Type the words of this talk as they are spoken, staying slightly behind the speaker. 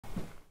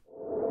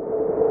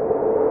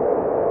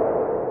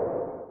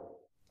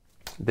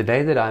The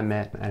day that I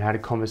met and had a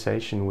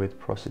conversation with a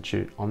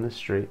prostitute on the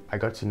street, I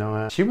got to know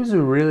her. She was a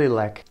really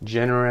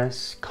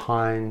generous,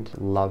 kind,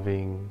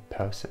 loving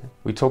person.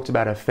 We talked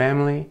about her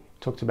family,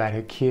 talked about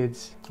her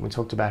kids, we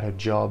talked about her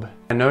job.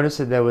 I noticed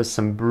that there was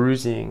some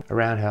bruising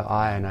around her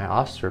eye and I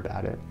asked her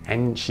about it.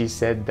 And she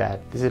said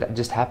that this had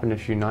just happened a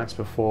few nights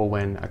before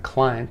when a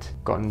client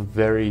gotten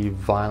very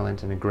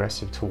violent and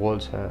aggressive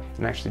towards her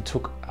and actually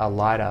took a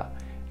lighter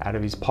out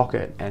of his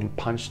pocket and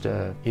punched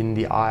her in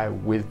the eye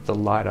with the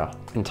lighter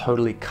and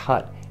totally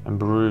cut and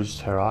bruised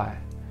her eye.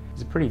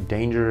 It's a pretty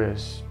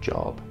dangerous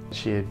job.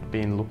 She had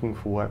been looking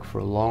for work for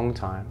a long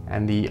time,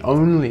 and the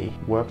only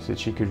work that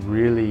she could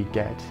really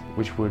get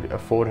which would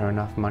afford her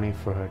enough money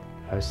for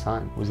her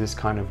son was this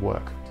kind of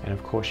work. And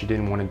of course she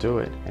didn't want to do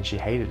it and she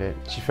hated it.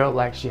 She felt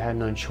like she had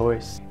no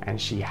choice and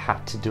she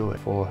had to do it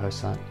for her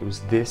son. It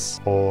was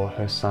this or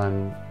her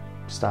son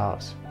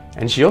starves.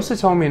 And she also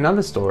told me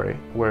another story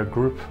where a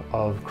group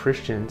of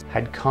Christians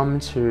had come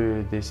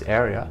to this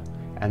area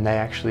and they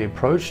actually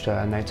approached her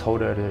and they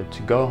told her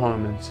to go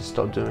home and to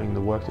stop doing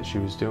the work that she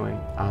was doing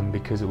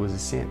because it was a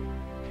sin.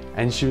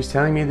 And she was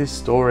telling me this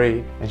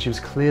story and she was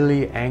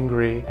clearly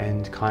angry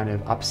and kind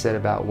of upset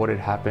about what had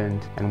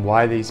happened and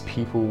why these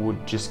people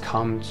would just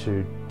come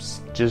to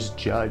just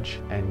judge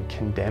and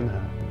condemn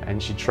her.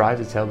 And she tried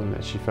to tell them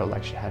that she felt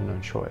like she had no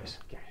choice.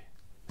 Okay.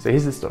 So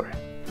here's the story.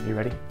 Are you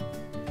ready?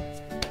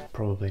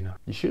 Probably not.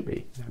 You should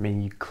be. I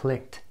mean, you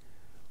clicked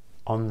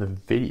on the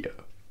video.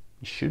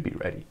 You should be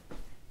ready.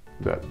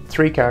 We've got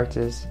 3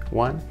 characters.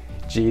 1,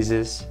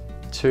 Jesus.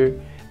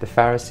 2, the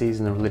Pharisees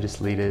and the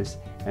religious leaders.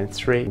 And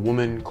 3, a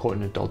woman caught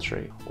in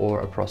adultery or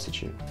a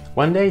prostitute.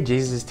 One day,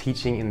 Jesus is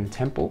teaching in the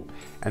temple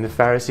and the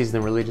Pharisees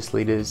and the religious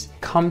leaders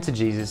come to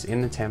Jesus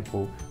in the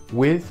temple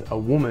with a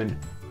woman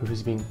who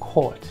has been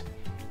caught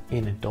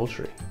in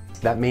adultery.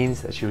 That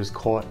means that she was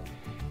caught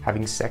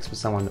having sex with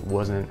someone that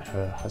wasn't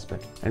her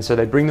husband. And so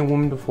they bring the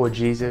woman before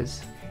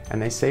Jesus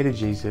and they say to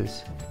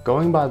Jesus,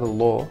 going by the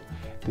law,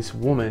 this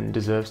woman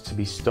deserves to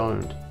be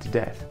stoned to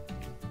death.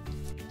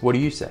 What do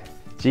you say?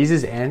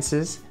 Jesus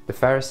answers the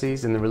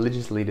Pharisees and the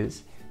religious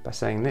leaders by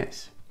saying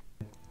this: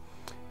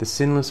 the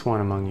sinless one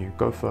among you,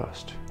 go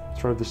first,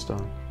 throw the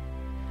stone.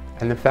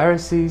 And the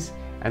Pharisees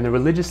and the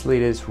religious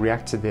leaders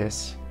react to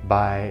this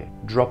by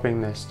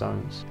dropping their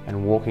stones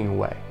and walking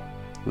away,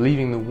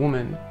 leaving the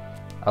woman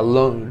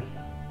alone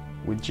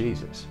with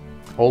Jesus.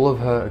 All of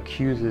her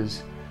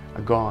accusers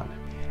are gone.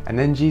 And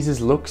then Jesus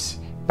looks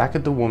back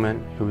at the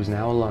woman who is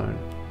now alone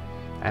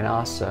and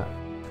asks her,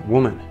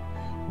 woman,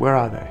 where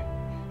are they?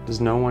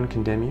 Does no one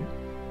condemn you?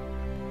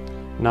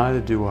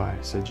 Neither do I,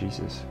 said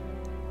Jesus.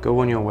 Go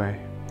on your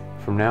way.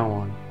 From now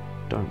on,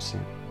 don't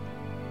sin.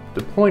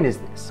 The point is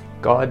this: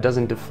 God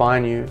doesn't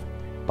define you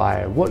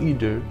by what you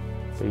do,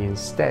 but He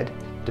instead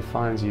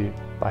defines you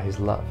by His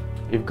love.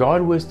 If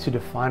God was to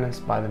define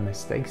us by the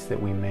mistakes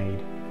that we made,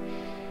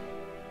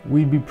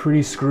 we'd be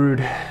pretty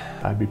screwed.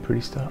 I'd be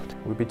pretty stuffed.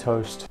 We'd be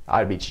toast.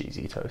 I'd be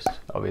cheesy toast,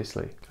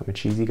 obviously. I'm a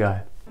cheesy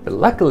guy. But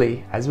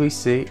luckily, as we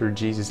see through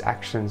Jesus'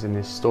 actions in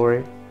this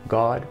story,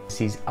 God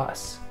sees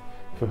us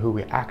for who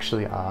we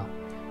actually are,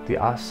 the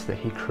us that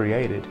He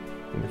created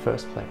in the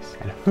first place.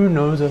 And who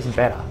knows us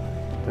better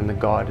than the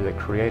God that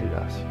created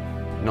us,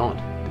 not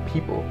the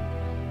people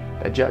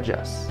that judge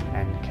us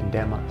and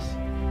condemn us.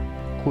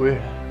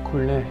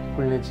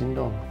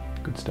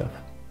 Good stuff.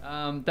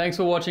 Thanks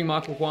for watching,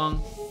 Michael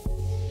Huang.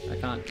 I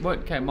can't. What?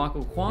 Okay,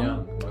 Michael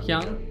Huang?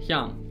 Hyang?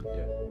 Yeah.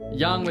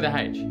 Yang with a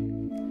H.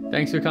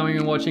 Thanks for coming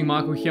and watching,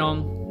 Michael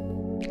Hyang.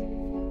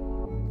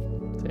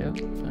 See ya.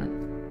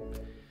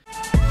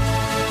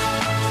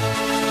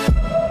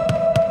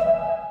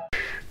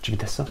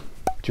 준비됐어?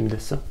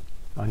 준비됐어?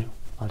 아니요,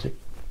 아직.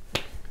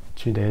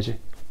 준비돼야지.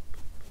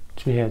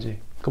 준비해야지.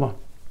 Come on.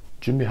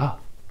 준비하.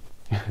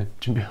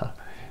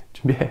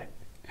 준비해.